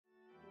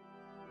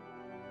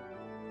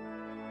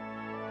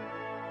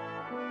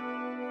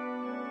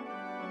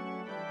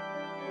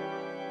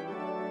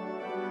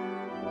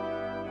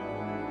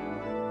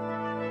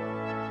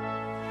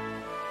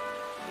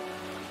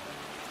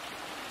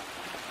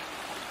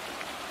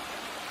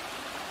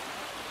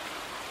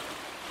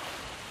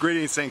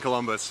Greetings, St.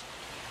 Columbus.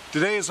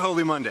 Today is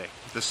Holy Monday,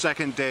 the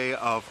second day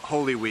of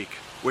Holy Week,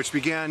 which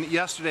began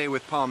yesterday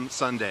with Palm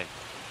Sunday.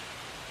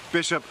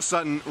 Bishop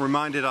Sutton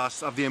reminded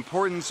us of the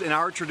importance in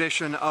our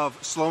tradition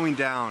of slowing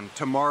down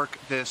to mark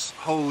this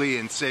holy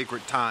and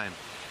sacred time.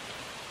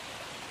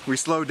 We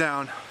slow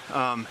down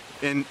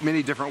in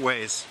many different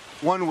ways.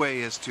 One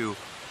way is to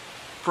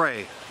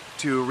pray,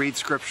 to read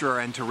scripture,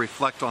 and to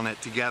reflect on it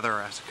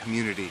together as a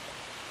community.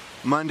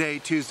 Monday,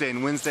 Tuesday,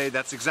 and Wednesday,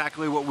 that's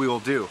exactly what we will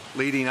do,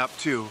 leading up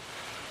to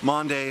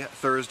Maundy,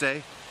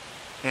 Thursday,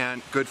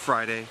 and Good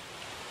Friday,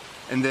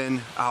 and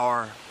then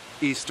our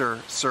Easter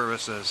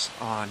services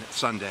on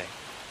Sunday.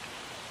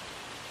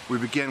 We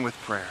begin with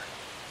prayer.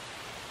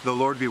 The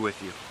Lord be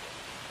with you,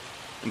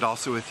 and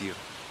also with you.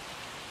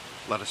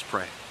 Let us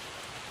pray.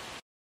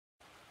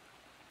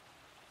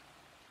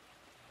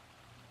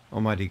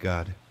 Almighty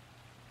God,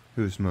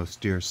 whose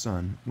most dear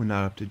Son went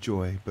not up to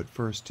joy, but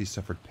first he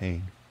suffered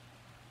pain,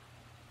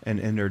 and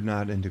entered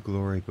not into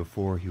glory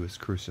before he was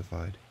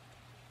crucified,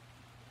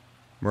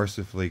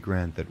 mercifully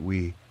grant that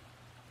we,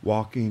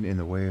 walking in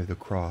the way of the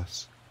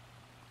cross,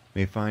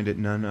 may find it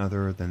none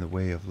other than the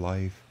way of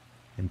life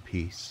and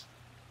peace.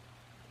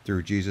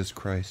 Through Jesus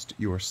Christ,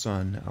 your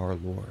Son, our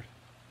Lord.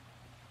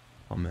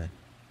 Amen.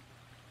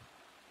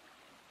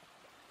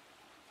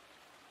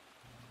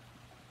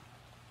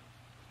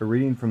 A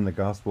reading from the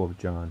Gospel of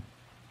John.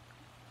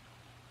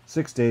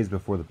 6 days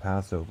before the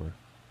Passover,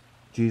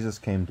 Jesus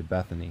came to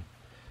Bethany,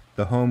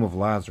 the home of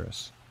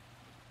Lazarus,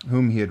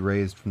 whom he had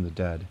raised from the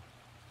dead.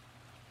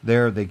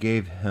 There they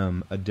gave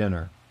him a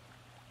dinner.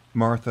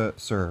 Martha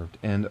served,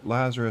 and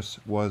Lazarus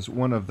was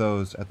one of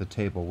those at the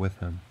table with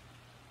him.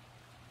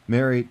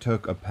 Mary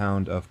took a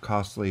pound of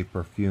costly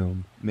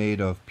perfume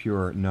made of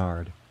pure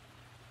nard,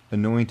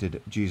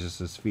 anointed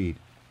Jesus' feet,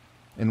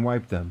 and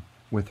wiped them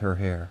with her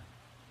hair.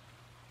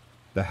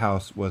 The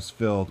house was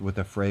filled with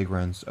the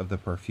fragrance of the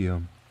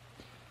perfume.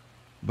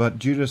 But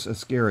Judas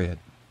Iscariot,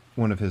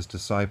 one of his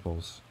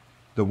disciples,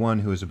 the one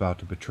who was about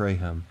to betray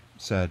him,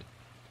 said,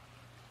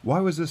 "Why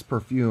was this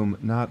perfume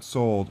not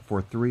sold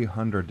for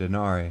 300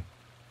 denarii,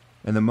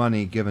 and the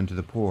money given to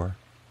the poor?"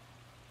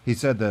 He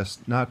said this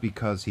not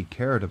because he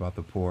cared about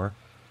the poor,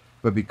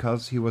 but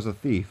because he was a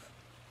thief.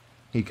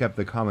 He kept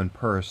the common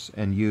purse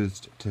and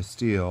used to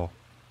steal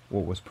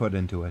what was put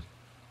into it.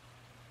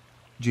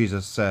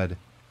 Jesus said,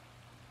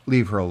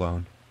 "Leave her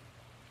alone.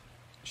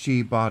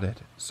 She bought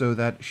it so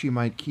that she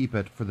might keep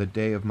it for the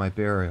day of my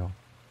burial.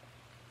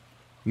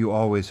 You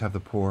always have the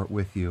poor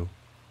with you,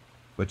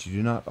 but you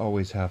do not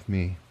always have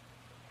me."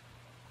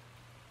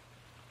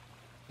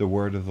 The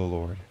word of the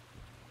Lord.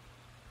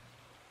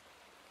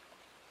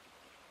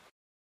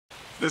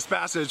 This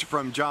passage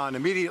from John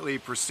immediately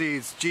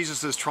precedes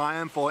Jesus'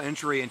 triumphal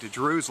entry into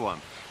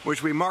Jerusalem,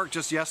 which we marked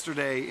just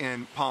yesterday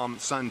in Palm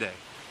Sunday.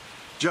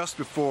 Just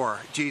before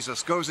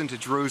Jesus goes into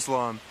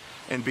Jerusalem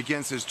and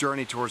begins his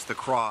journey towards the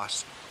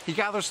cross, he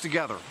gathers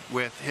together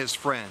with his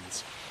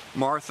friends,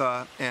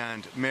 Martha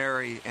and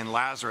Mary and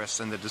Lazarus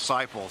and the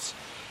disciples,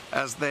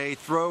 as they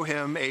throw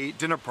him a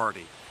dinner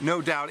party, no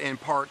doubt in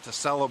part to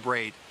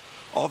celebrate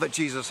all that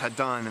Jesus had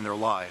done in their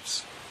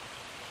lives.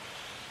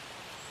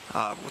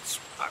 What's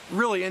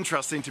really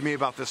interesting to me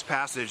about this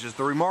passage is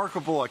the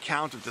remarkable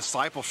account of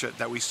discipleship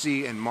that we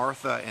see in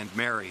Martha and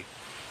Mary.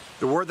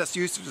 The word that's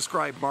used to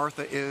describe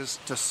Martha is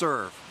to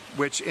serve,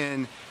 which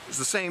is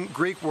the same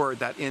Greek word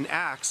that in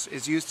Acts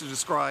is used to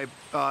describe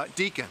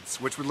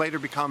deacons, which would later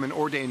become an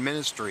ordained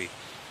ministry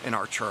in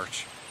our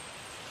church.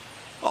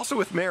 Also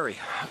with Mary,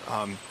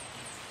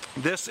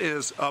 this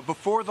is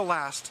before the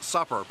Last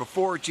Supper,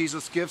 before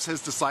Jesus gives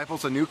his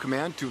disciples a new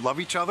command to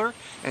love each other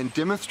and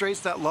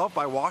demonstrates that love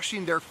by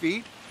washing their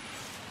feet.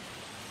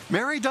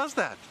 Mary does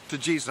that to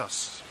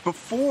Jesus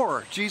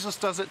before Jesus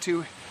does it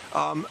to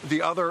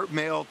the other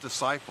male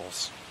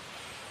disciples.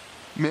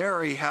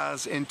 Mary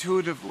has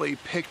intuitively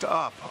picked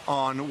up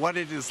on what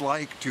it is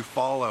like to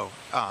follow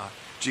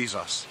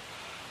Jesus.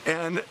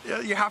 And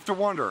you have to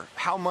wonder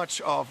how much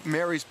of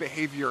Mary's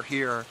behavior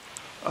here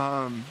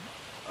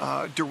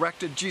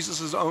directed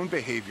Jesus' own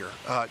behavior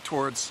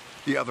towards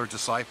the other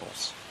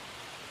disciples.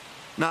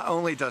 Not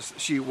only does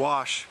she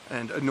wash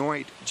and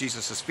anoint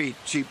Jesus' feet,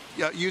 she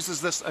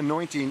uses this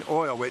anointing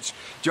oil, which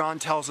John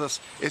tells us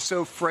is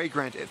so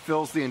fragrant it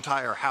fills the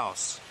entire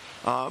house.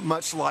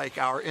 Much like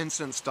our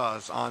incense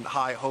does on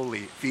high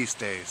holy feast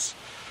days.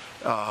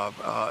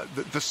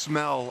 The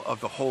smell of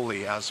the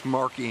holy as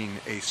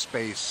marking a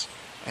space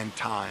and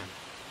time.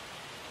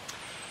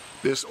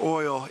 This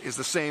oil is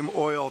the same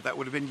oil that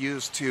would have been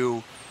used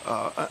to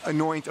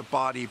anoint a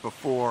body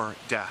before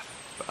death,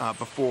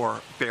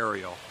 before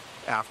burial,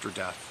 after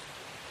death.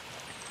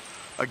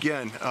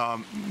 Again,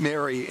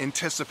 Mary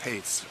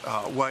anticipates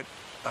what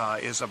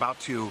is about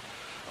to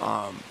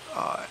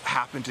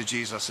happen to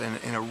Jesus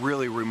in a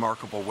really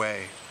remarkable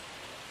way.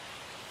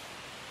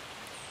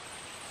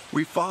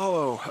 We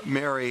follow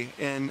Mary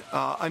in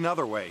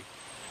another way.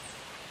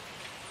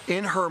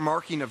 In her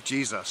marking of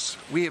Jesus,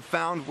 we have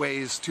found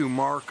ways to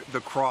mark the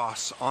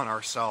cross on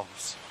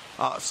ourselves.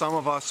 Some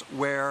of us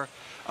wear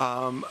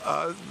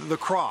the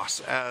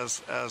cross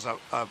as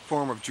a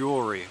form of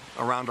jewelry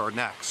around our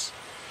necks.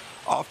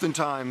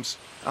 Oftentimes,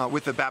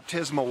 with the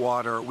baptismal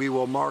water, we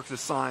will mark the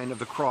sign of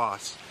the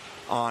cross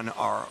on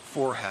our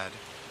forehead.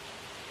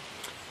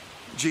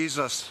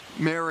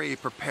 Mary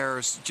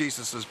prepares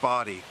Jesus'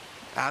 body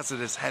as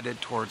it is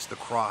headed towards the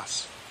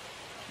cross.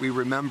 We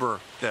remember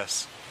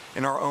this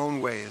in our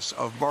own ways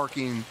of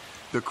marking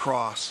the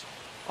cross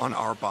on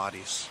our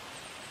bodies.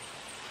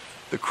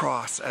 The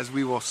cross, as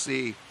we will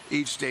see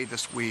each day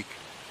this week,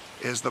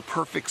 is the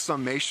perfect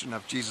summation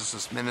of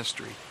Jesus'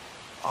 ministry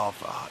of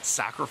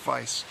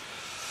sacrifice,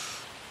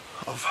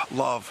 of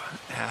love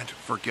and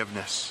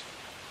forgiveness.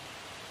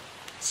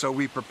 So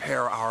we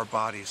prepare our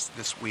bodies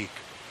this week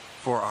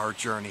for our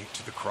journey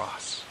to the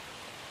cross.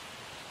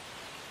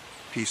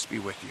 Peace be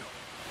with you.